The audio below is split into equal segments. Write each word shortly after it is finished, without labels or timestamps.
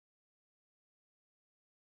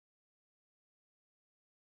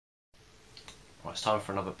Well, it's time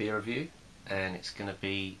for another beer review, and it's going to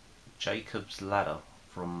be Jacob's Ladder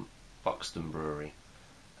from Buxton Brewery.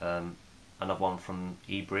 Another one from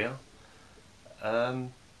Ebria. I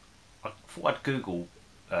thought I'd Google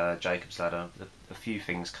Jacob's Ladder. A few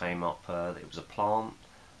things came up. That it was a plant,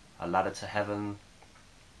 a ladder to heaven,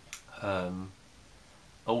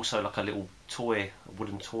 also like a little toy, a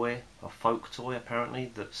wooden toy, a folk toy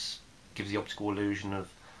apparently, that gives the optical illusion of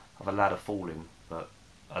a ladder falling.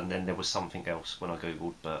 And then there was something else when I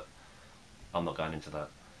googled, but I'm not going into that.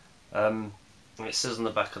 It says on the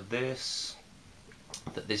back of this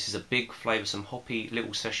that this is a big, flavoursome, hoppy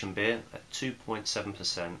little session beer at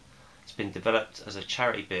 2.7%. It's been developed as a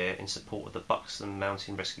charity beer in support of the Buxton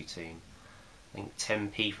Mountain Rescue Team. I think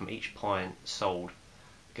 10p from each pint sold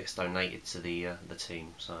gets donated to the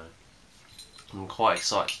team. So I'm quite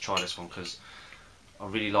excited to try this one because I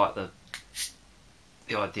really like the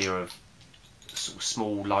idea of sort of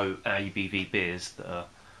small, low ABV beers that are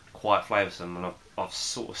quite flavoursome, and I've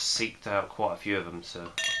sort of seeked out quite a few of them to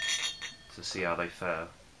see how they fare.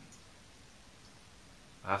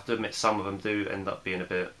 I have to admit some of them do end up being a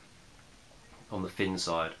bit on the thin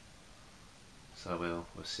side, so we'll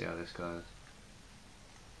see how this goes.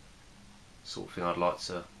 Sort of thing I'd like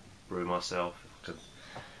to brew myself if I could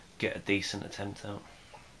get a decent attempt out.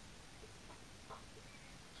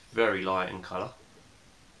 Very light in colour.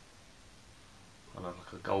 I have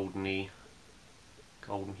like a golden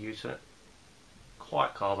hue to it.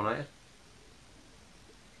 Quite carbonated.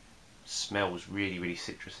 Smells really, really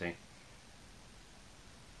citrusy.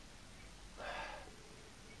 A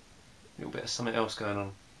little bit of something else going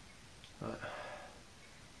on. Right.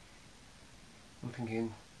 I'm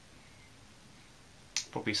thinking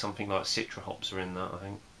probably something like citra hops are in that, I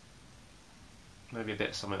think. Maybe a bit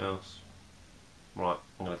of something else. Right,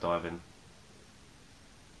 I'm going to dive in.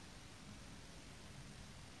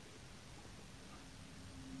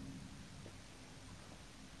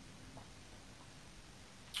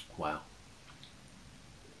 Wow.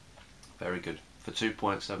 Very good. For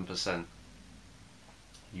 2.7%,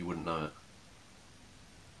 you wouldn't know it.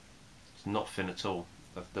 It's not thin at all.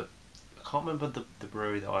 I can't remember the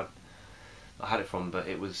brewery that I had it from, but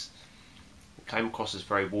it came across as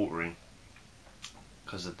very watery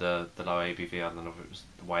because of the low ABV. I don't know if it was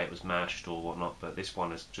the way it was mashed or whatnot, but this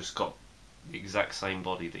one has just got the exact same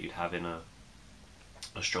body that you'd have in a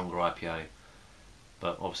stronger IPA,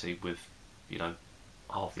 but obviously with, you know,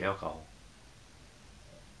 half the alcohol.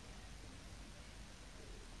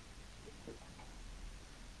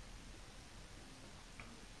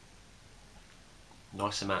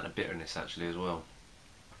 Nice amount of bitterness actually as well.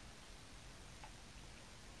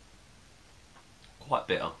 Quite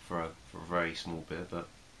bitter for a very small beer, but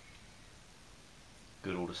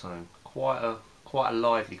good all the same. Quite a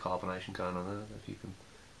lively carbonation going on there, if you can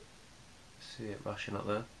see it rushing up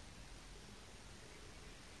there.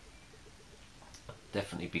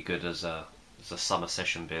 Definitely be good as a summer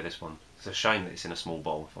session beer, this one. It's a shame that it's in a small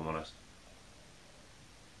bottle, if I'm honest.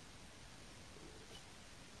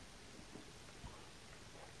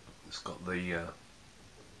 It's got the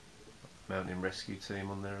Mountain Rescue Team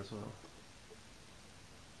on there as well.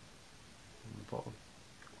 On the bottom.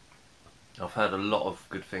 I've heard a lot of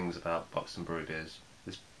good things about Buxton Brewery beers.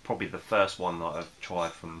 This is probably the first one that I've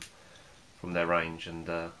tried from their range, and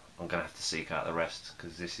I'm going to have to seek out the rest,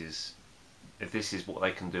 because if this is what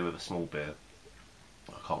they can do with a small beer,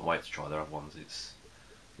 I can't wait to try their other ones.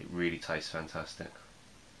 It really tastes fantastic.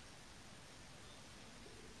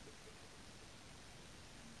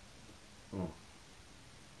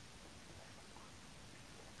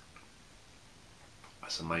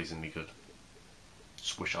 That's amazingly good.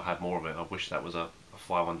 Just wish I had more of it. I wish that was a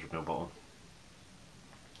 500ml bottle.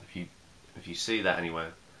 If you see that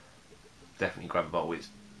anywhere, definitely grab a bottle. It's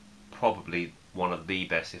probably one of the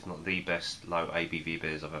best, if not the best, low ABV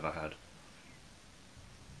beers I've ever had.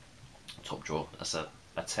 Top drawer. That's a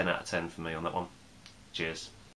 10 out of 10 for me on that one. Cheers.